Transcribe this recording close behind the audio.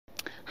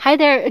Hi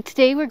there,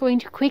 today we're going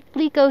to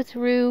quickly go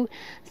through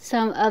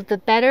some of the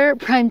better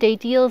Prime Day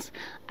deals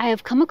I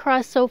have come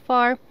across so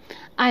far.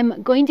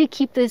 I'm going to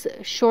keep this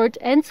short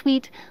and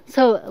sweet,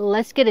 so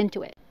let's get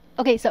into it.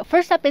 Okay, so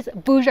first up is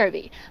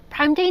BougeRV.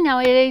 Prime Day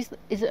nowadays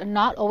is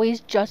not always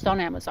just on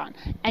Amazon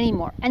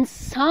anymore, and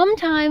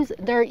sometimes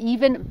there are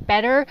even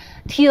better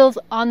deals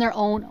on their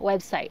own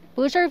website.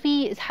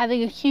 BougeRV is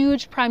having a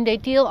huge Prime Day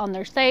deal on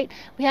their site.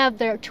 We have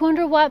their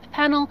 200-watt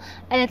panel,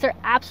 and it's their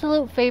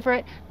absolute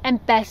favorite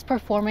and best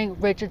performing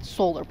rigid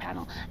solar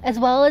panel, as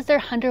well as their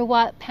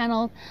 100-watt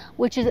panel,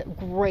 which is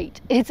great.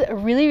 It's a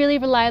really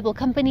reliable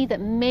company that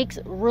makes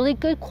really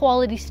good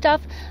quality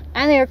stuff,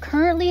 and they are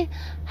currently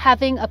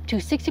having up to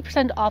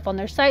 60% off on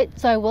their site.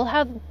 So I will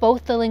have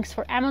both the links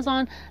for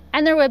Amazon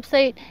and their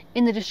website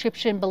in the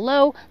description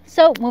below.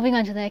 So moving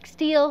on to the next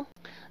deal.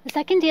 The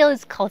second deal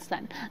is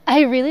Callsun.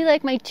 I really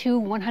like my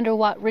two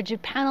 100-watt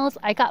rigid panels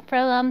I got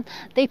from them.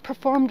 They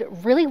performed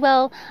really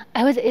well.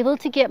 I was able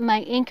to get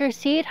my Anker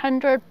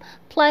C800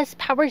 Plus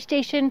power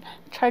station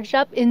charged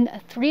up in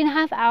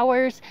 3.5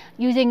 hours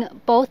using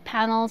both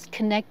panels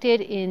connected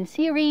in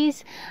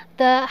series.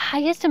 The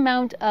highest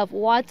amount of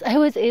watts I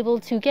was able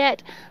to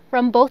get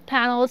from both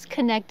panels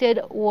connected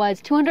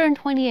was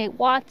 228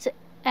 watts.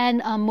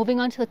 And moving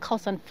on to the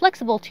Callsun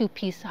flexible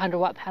 2-piece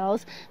 100-watt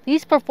panels,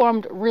 these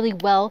performed really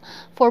well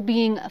for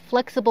being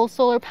flexible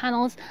solar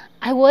panels.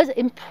 I was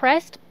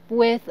impressed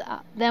with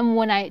them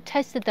when I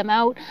tested them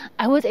out.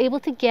 I was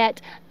able to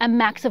get a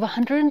max of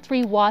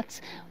 103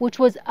 watts, which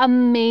was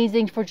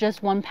amazing for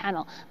just one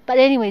panel. But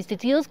anyways, the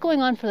deals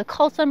going on for the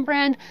Callsun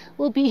brand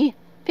will be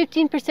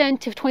 15%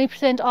 to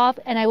 20% off,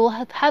 and I will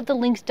have the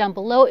links down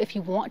below if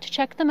you want to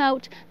check them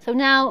out. So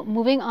now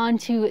moving on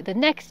to the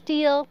next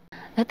deal.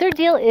 The third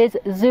deal is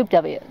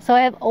Zubw. So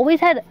I have always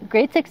had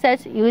great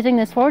success using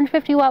this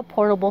 450-watt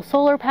portable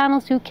solar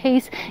panel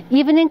suitcase,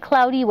 even in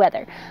cloudy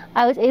weather.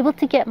 I was able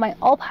to get my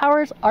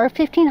Allpowers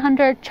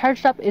R1500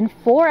 charged up in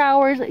 4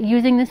 hours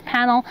using this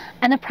panel,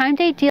 and the Prime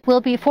Day deal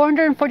will be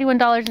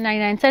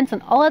 $441.99,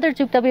 and all other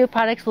Zubw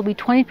products will be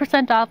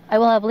 20% off. I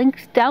will have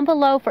links down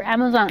below for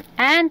Amazon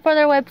and for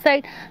their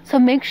website, so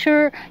make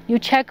sure you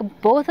check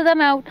both of them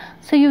out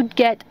so you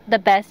get the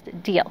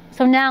best deal.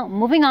 So now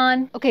moving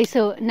on. Okay,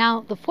 so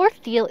now the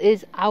fourth deal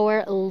is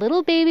our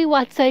little baby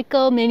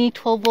Wattcycle mini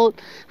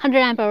 12-volt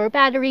 100-amp-hour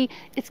battery.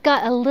 It's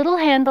got a little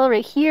handle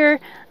right here,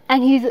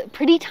 and he's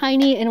pretty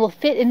tiny and will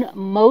fit in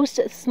most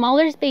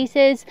smaller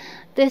spaces.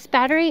 This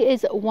battery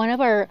is one of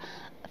our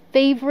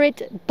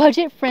favorite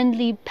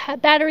budget-friendly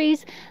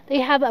batteries. They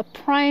have a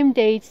Prime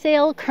Day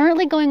sale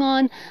currently going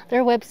on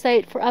their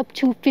website for up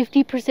to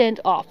 50%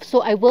 off.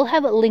 So I will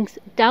have links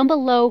down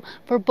below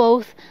for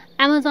both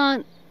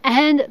Amazon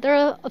and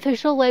their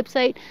official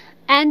website,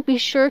 and be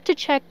sure to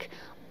check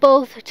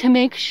both to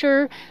make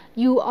sure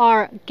you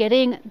are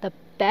getting the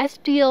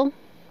best deal.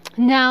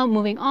 Now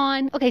moving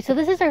on. Okay, so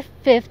this is our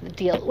fifth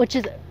deal, which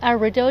is a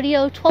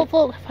Rodeodio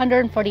 12-volt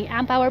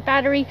 140-amp-hour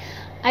battery.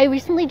 I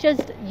recently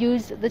just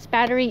used this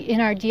battery in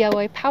our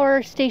DIY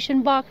power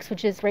station box,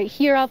 which is right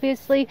here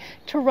obviously,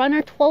 to run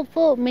our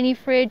 12-volt mini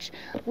fridge,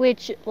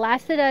 which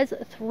lasted us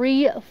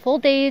 3 full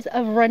days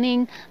of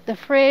running the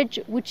fridge,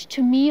 which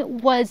to me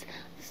was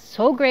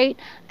so great.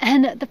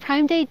 And the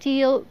Prime Day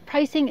deal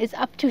pricing is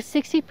up to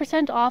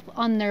 60% off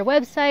on their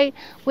website,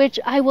 which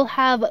I will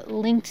have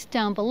linked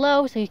down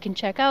below so you can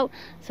check out.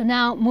 So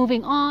now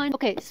moving on.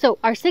 Okay, so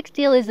our sixth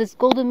deal is this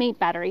Goldenmate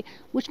battery,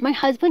 which my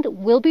husband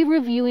will be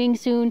reviewing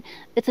soon.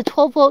 It's a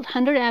 12-volt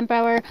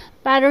 100-amp-hour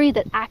battery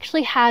that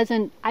actually has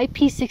an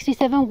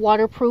IP67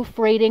 waterproof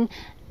rating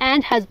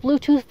and has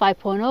Bluetooth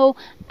 5.0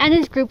 and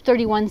is group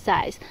 31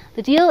 size.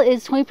 The deal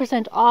is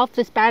 20% off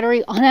this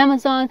battery on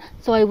Amazon,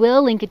 so I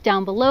will link it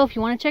down below if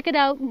you want to check it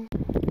out.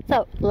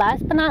 So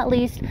last but not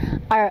least,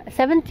 our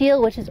seventh deal,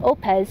 which is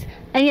Oupes.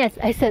 And yes,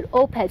 I said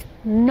Oupes,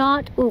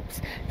 not Oupes.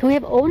 So we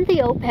have owned the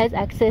Oupes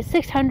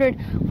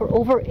XS600 for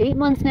over 8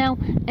 months now,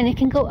 and it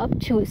can go up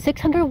to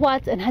 600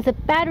 watts and has a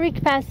battery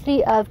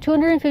capacity of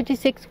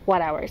 256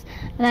 watt hours.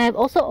 And I have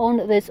also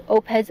owned this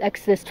Oupes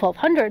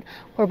XS1200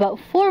 for about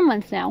 4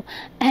 months now,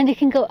 and it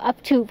can go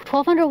up to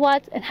 1200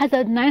 watts and has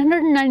a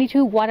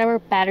 992 watt hour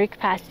battery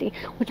capacity,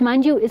 which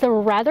mind you is a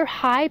rather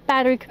high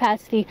battery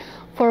capacity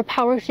for a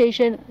power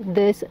station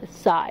this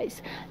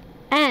size.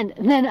 And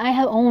then I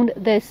have owned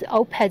this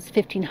Oupes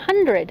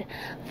 1500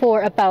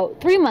 for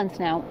about 3 months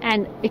now,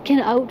 and it can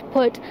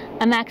output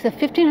a max of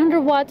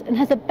 1500 watts and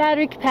has a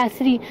battery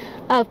capacity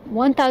of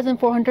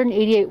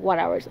 1488 watt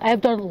hours. I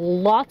have done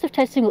lots of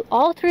testing with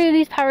all 3 of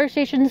these power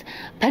stations,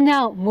 but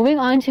now moving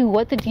on to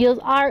what the deals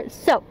are.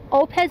 So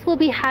Oupes will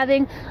be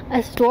having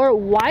a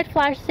store-wide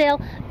flash sale,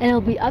 and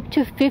it'll be up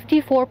to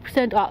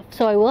 54% off.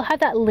 So I will have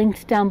that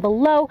linked down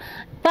below.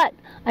 But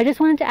I just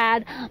wanted to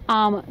add,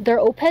 their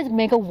Oupes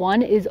Mega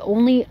 1 is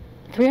only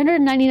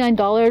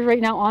 $399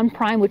 right now on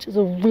Prime, which is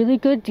a really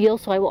good deal.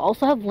 So I will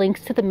also have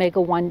links to the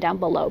Mega one down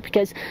below,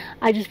 because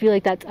I just feel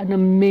like that's an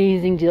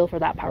amazing deal for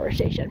that power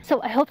station.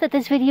 So I hope that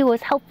this video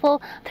was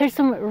helpful. There's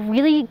some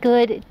really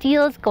good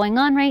deals going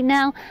on right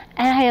now,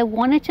 and I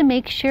wanted to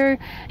make sure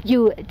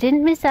you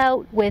didn't miss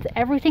out with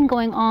everything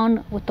going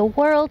on with the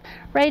world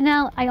right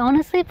now. I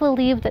honestly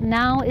believe that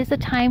now is the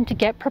time to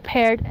get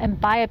prepared and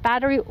buy a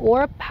battery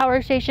or a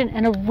power station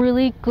and a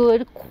really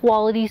good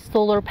quality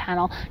solar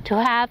panel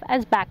to have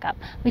as backup.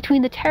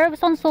 Between the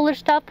tariffs on solar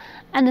stuff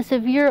and the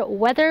severe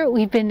weather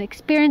we've been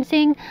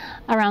experiencing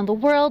around the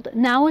world,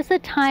 now is the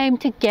time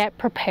to get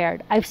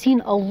prepared. I've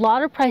seen a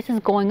lot of prices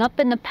going up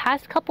in the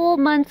past couple of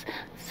months,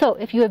 so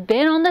if you have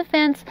been on the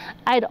fence,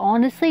 I'd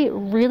honestly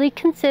really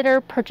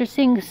consider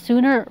purchasing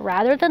sooner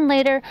rather than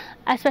later,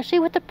 especially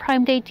with the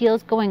Prime Day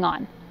deals going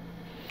on.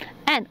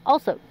 And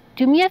also,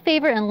 do me a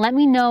favor and let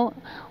me know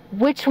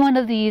which one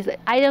of these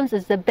items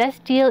is the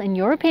best deal in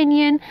your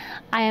opinion.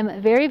 I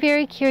am very,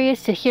 very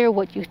curious to hear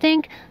what you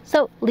think,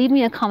 so leave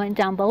me a comment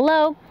down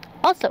below.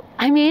 Also,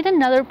 I made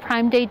another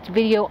Prime Day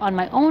video on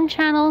my own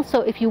channel,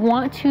 so if you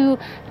want to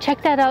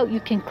check that out, you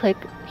can click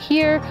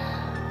here.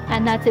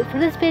 And that's it for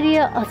this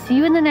video. I'll see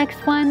you in the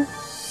next one.